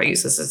pickleball court, I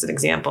use this as an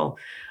example,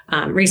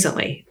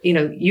 recently,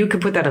 you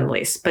could put that in the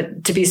lease.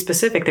 But to be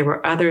specific, there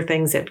were other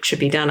things that should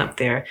be done up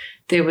there.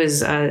 There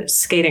was a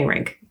skating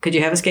rink. Could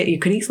you have you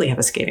could easily have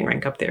a skating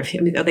rink up there.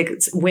 Like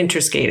it's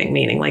winter skating,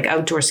 meaning like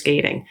outdoor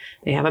skating.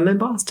 They have them in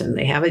Boston.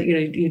 They have it,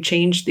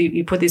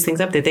 you put these things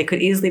up there. They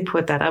could easily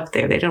put that up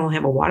there. They don't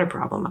have a water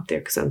problem up there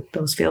because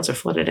those fields are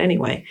flooded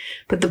anyway.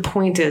 But the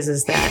point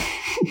is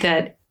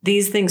that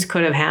these things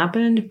could have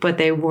happened, but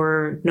they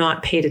were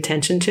not paid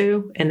attention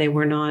to, and they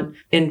were not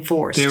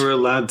enforced. They were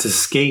allowed to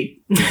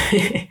skate.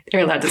 They're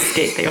allowed to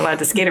skate. They're allowed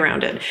to skate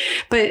around it.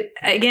 But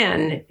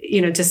again,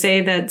 to say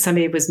that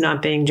somebody was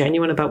not being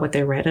genuine about what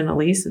they read in a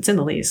lease, it's in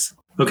the lease.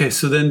 Okay,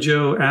 so then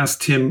Joe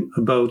asked him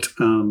about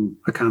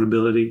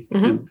accountability.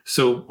 Mm-hmm.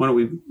 So why don't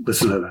we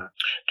listen to that?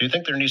 Do you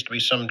think there needs to be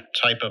some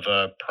type of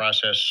a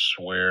process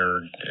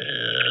where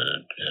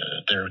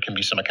there can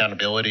be some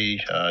accountability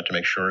to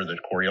make sure that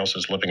Corey Hills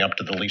is living up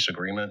to the lease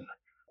agreement?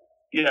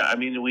 Yeah, I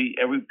mean,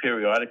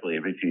 periodically,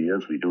 every few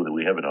years,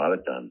 we have an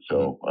audit done.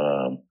 So,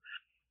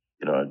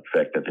 in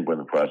fact, I think we're in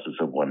the process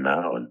of one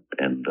now,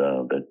 and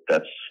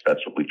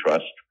that's what we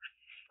trust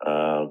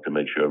to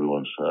make sure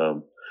everyone's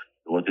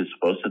what they're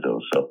supposed to do.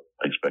 So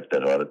I expect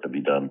that audit to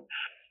be done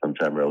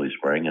sometime early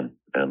spring,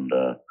 and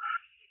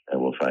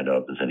we'll find out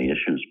if there's any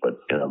issues. But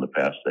in the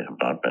past, they have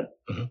not been.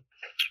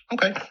 Mm-hmm.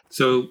 Okay.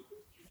 So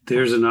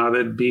there's an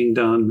audit being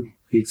done.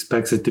 He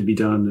expects it to be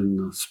done in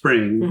the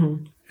spring.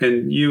 Mm-hmm.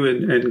 And you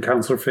and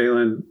Councillor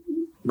Phelan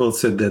both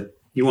said that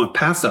you want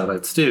past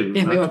audits too.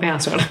 Yeah, we want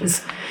past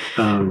audits.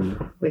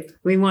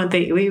 We want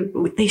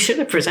they should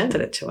have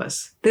presented it to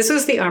us. This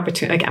was the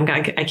opportunity.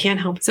 I can't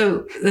help.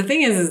 So the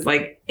thing is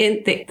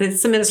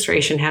this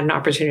administration had an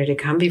opportunity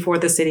to come before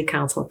the city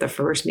council at the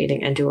first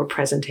meeting and do a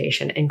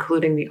presentation,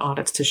 including the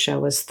audits, to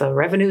show us the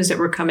revenues that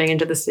were coming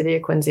into the city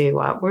of Quincy,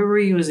 what we were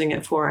using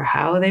it for,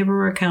 how they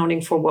were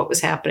accounting for what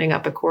was happening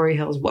up at Corey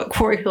Hills, what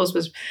Corey Hills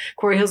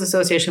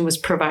Association was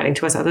providing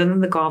to us, other than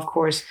the golf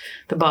course,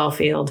 the ball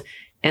field,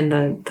 and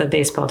the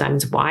baseball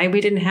diamonds, why we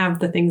didn't have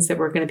the things that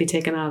were going to be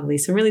taken out of the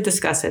lease, and really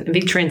discuss it and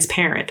be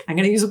transparent. I'm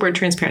going to use the word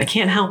transparent. I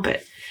can't help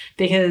it,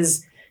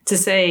 because to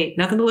say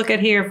nothing to look at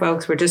here,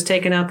 folks, we're just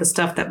taking out the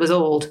stuff that was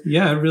old.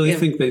 Yeah, I really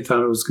think they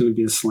thought it was going to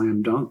be a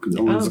slam dunk.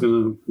 No one's going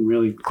to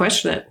really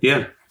question it.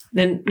 Yeah.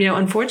 Then,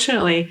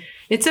 unfortunately,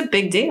 it's a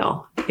big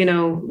deal.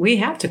 We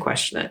have to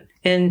question it.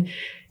 And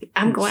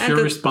I'm glad it's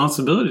your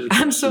responsibility.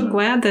 I'm so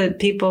glad that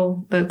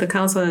people, the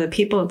council and the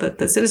people,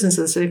 the citizens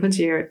of the city of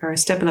Quincy are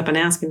stepping up and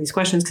asking these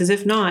questions. Because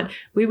if not,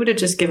 we would have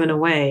just given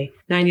away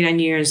 99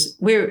 years.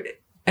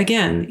 I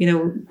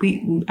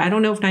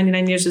don't know if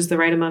 99 years is the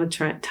right amount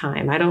of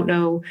time. I don't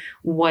know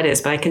what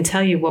is, but I can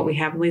tell you what we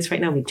have in lease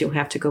right now. We do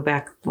have to go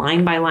back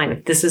line by line.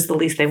 If this is the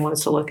lease they want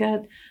us to look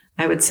at,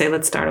 I would say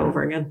let's start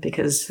over again,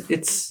 because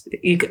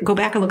you go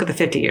back and look at the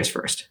 50 years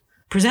first.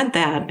 Present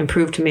that and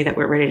prove to me that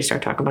we're ready to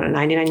start talking about a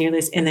 99-year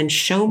lease, and then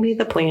show me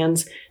the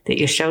plans that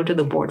you showed to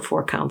the Ward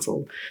 4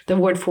 Council. The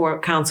Ward 4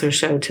 Council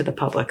showed to the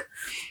public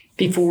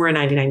before a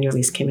 99-year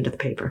lease came into the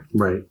paper.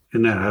 Right.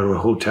 And that had a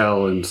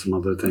hotel and some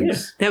other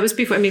things. Yeah. That was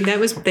before.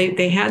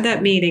 They had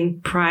that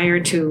meeting prior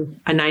to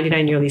a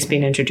 99-year lease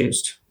being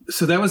introduced.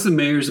 So that was the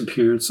mayor's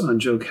appearance on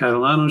Joe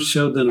Catalano's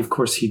show. Then, of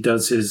course, he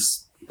does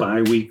his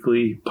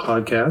bi-weekly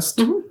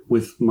podcast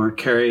with Mark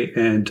Carey.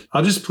 And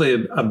I'll just play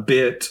a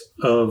bit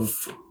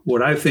of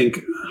what I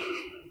think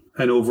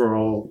an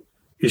overall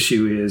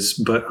issue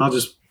is, but I'll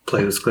just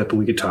play this clip and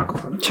we can talk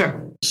about it.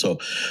 Sure. So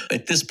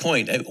at this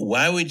point,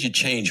 why would you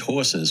change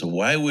horses?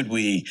 Why would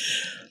we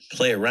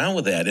play around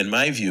with that? In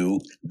my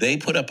view, they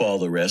put up all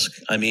the risk.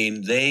 I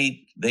mean,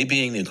 they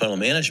being the O'Connell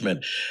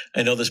management,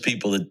 I know there's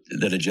people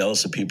that are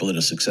jealous of people that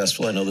are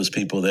successful. I know there's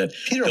people that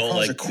Peter don't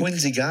O'Connell's like a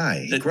Quincy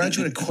guy. He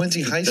graduated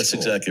Quincy High School. That's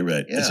exactly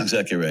right. Yeah. That's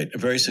exactly right.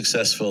 Very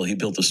successful. He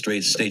built the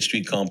State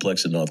Street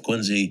complex in North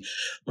Quincy,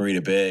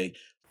 Marina Bay.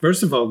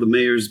 First of all, the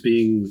mayor's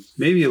being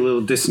maybe a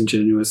little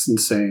disingenuous in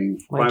saying,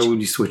 why would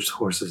you switch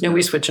horses?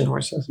 Nobody's switching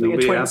horses.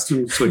 Nobody asked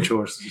him to switch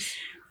horses.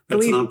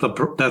 That's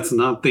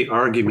not the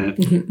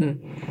argument.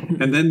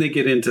 And then they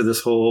get into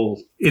this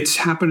whole, it's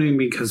happening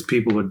because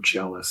people are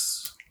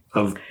jealous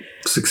of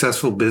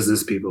successful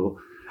business people.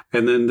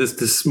 And then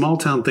this small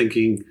town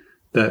thinking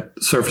that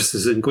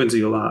surfaces in Quincy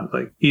a lot.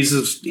 Like he's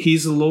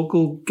a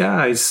local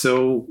guy,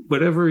 so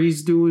whatever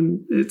he's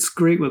doing, it's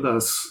great with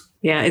us.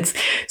 Yeah,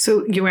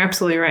 so you're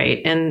absolutely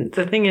right. And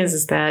the thing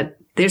is that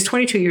there's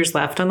 22 years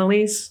left on the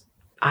lease.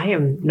 I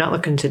am not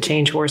looking to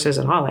change horses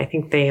at all. I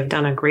think they have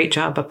done a great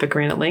job up at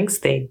Granite Links.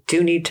 They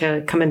do need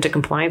to come into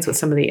compliance with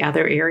some of the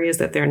other areas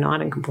that they're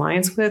not in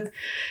compliance with.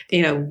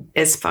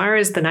 As far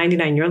as the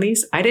 99-year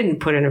lease, I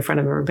didn't put it in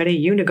front of everybody.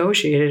 You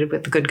negotiated it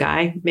with the good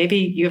guy. Maybe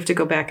you have to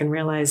go back and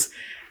realize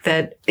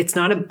that it's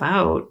not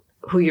about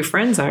who your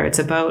friends are. It's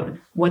about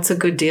what's a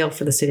good deal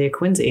for the city of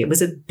Quincy. It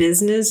was a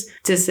business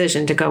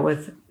decision to go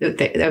with,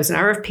 there was an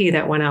RFP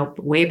that went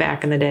out way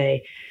back in the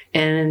day,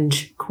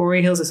 and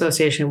Quarry Hills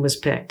Association was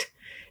picked.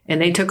 And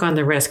they took on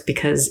the risk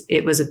because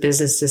it was a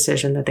business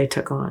decision that they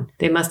took on.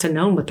 They must have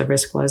known what the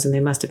risk was, and they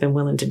must have been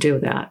willing to do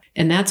that.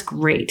 And that's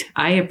great.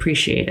 I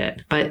appreciate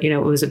it. But, it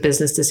was a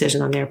business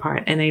decision on their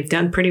part, and they've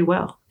done pretty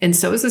well. And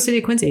so is the city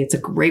of Quincy. It's a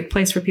great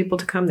place for people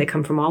to come. They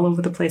come from all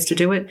over the place to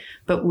do it.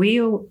 But we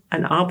owe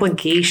an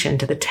obligation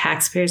to the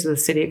taxpayers of the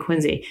city of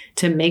Quincy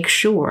to make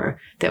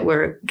sure that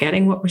we're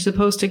getting what we're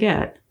supposed to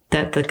get,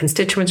 that the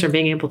constituents are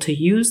being able to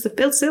use the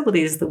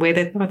facilities the way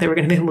they thought they were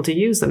going to be able to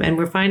use them. And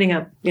we're finding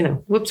out,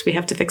 whoops, we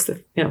have to fix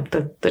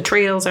the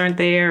trails aren't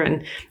there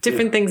and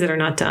different things that are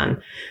not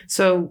done.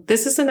 So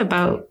this isn't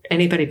about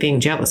anybody being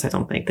jealous, I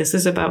don't think. This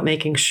is about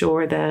making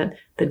sure that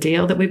the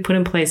deal that we put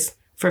in place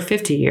for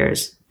 50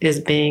 years is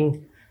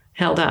being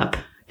held up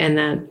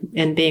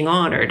and being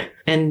honored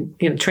and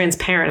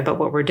transparent about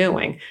what we're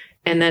doing.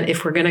 And then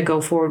if we're going to go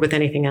forward with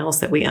anything else,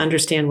 that we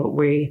understand what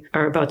we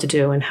are about to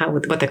do and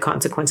what the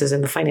consequences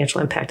and the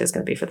financial impact is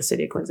going to be for the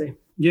city of Quincy.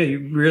 Yeah,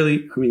 you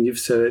really, you've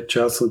said it,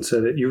 Jocelyn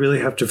said it, you really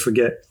have to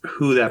forget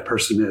who that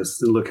person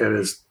is and look at it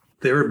as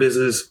they're a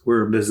business,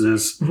 we're a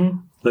business. Mm-hmm.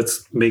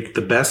 Let's make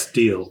the best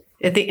deal.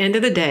 At the end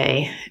of the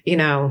day,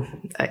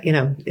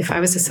 if I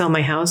was to sell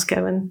my house,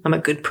 Kevin, I'm a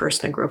good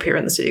person. I grew up here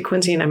in the city of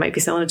Quincy, and I might be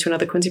selling it to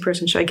another Quincy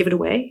person. Should I give it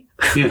away?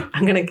 Yeah,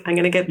 I'm gonna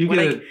get. You get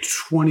a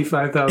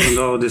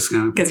 $25,000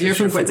 discount because you're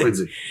from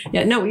Quincy.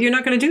 Yeah, no, you're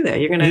not going to do that.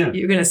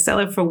 You're gonna sell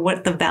it for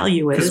what the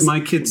value is. Because my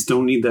kids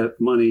don't need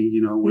that money,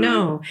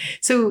 No.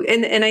 So,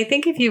 and I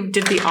think if you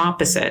did the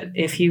opposite,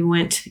 if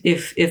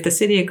the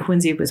city of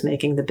Quincy was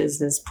making the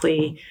business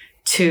plea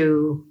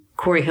to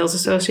Quarry Hills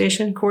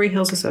Association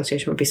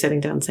would be sitting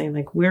down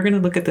saying, we're going to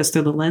look at this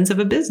through the lens of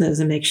a business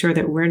and make sure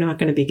that we're not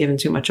going to be giving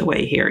too much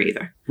away here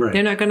either. Right.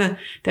 They're not going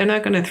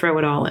to throw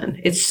it all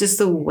in. It's just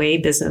the way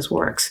business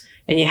works.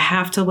 And you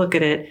have to look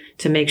at it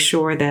to make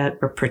sure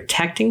that we're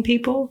protecting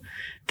people,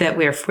 that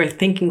we're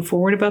thinking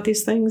forward about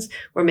these things.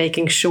 We're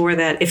making sure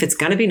that if it's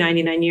going to be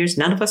 99 years,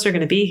 none of us are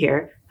going to be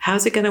here.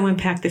 How's it going to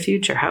impact the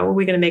future? How are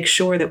we going to make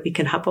sure that we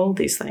can uphold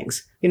these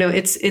things?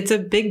 It's a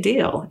big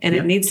deal, and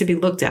it needs to be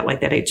looked at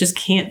like that. It just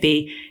can't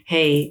be,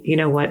 hey, you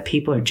know what?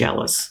 People are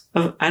jealous.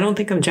 I don't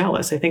think I'm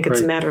jealous. I think it's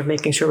a matter of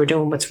making sure we're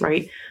doing what's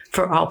right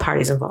for all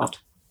parties involved.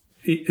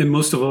 And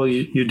most of all,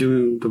 you're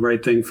doing the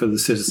right thing for the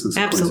citizens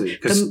of Quincy,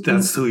 because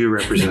that's who you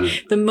represent.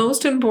 The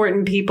most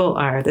important people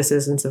are the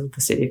citizens of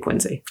the city of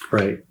Quincy.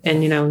 Right.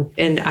 And,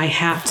 and I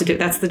have to do,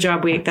 that's the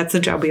job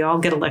we all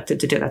get elected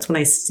to do. That's when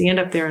I stand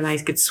up there and I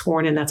get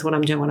sworn in. That's what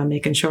I'm doing. I'm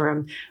making sure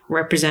I'm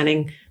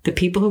representing the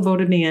people who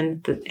voted me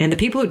in and the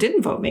people who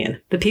didn't vote me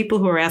in, the people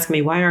who are asking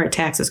me, why aren't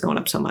taxes going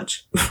up so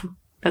much?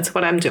 That's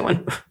what I'm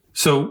doing.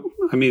 So,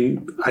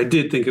 I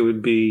did think it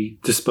would be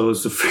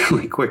disposed of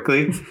fairly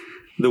quickly.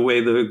 The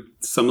way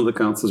some of the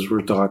councilors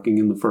were talking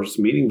in the first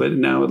meeting, but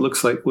now it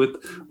looks like with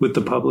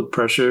the public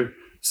pressure,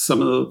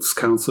 some of those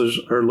councilors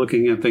are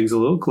looking at things a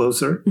little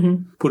closer,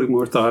 putting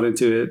more thought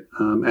into it,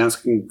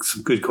 asking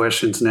some good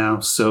questions now.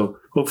 So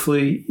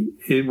hopefully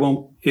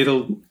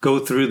it'll go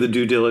through the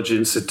due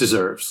diligence it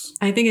deserves.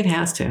 I think it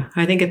has to.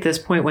 I think at this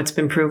point, what's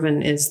been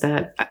proven is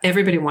that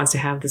everybody wants to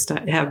have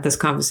this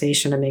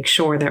conversation and make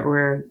sure that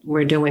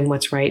we're doing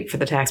what's right for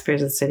the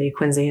taxpayers of the city of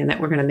Quincy, and that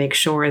we're going to make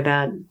sure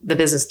that the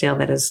business deal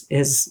that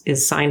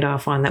is signed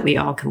off on, that we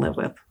all can live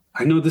with.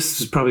 I know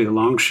this is probably a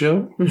long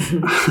show.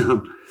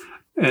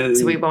 And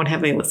so we won't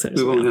have any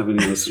listeners. We won't have any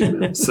listeners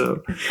now.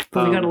 So,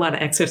 but we got a lot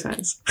of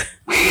exercise.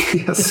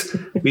 Yes,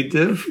 we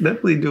did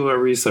definitely do our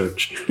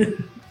research.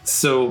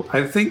 So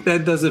I think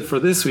that does it for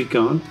this week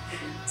on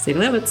City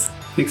Limits.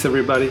 Thanks,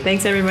 everybody.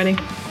 Thanks, everybody.